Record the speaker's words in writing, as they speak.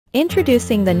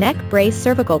Introducing the Neck Brace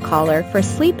Cervical Collar for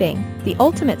Sleeping, the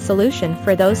ultimate solution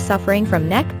for those suffering from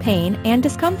neck pain and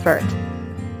discomfort.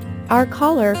 Our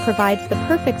collar provides the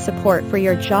perfect support for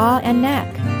your jaw and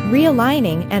neck,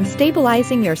 realigning and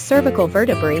stabilizing your cervical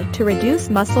vertebrae to reduce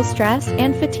muscle stress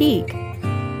and fatigue.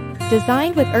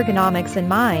 Designed with ergonomics in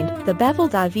mind, the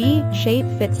beveled V shape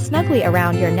fits snugly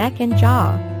around your neck and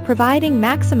jaw, providing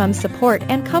maximum support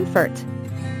and comfort.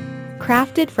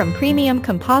 Crafted from premium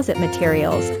composite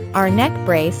materials, our neck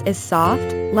brace is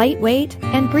soft, lightweight,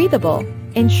 and breathable,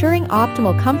 ensuring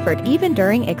optimal comfort even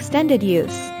during extended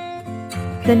use.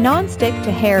 The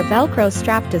non-stick-to-hair Velcro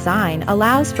strap design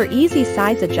allows for easy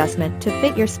size adjustment to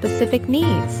fit your specific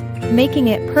needs, making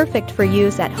it perfect for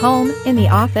use at home, in the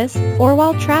office, or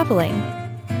while traveling.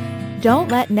 Don't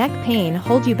let neck pain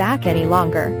hold you back any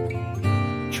longer.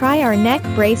 Try our Neck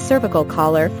Brace Cervical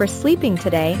Collar for sleeping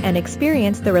today and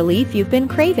experience the relief you've been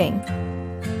craving.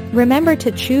 Remember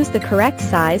to choose the correct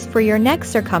size for your neck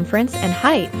circumference and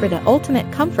height for the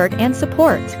ultimate comfort and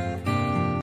support.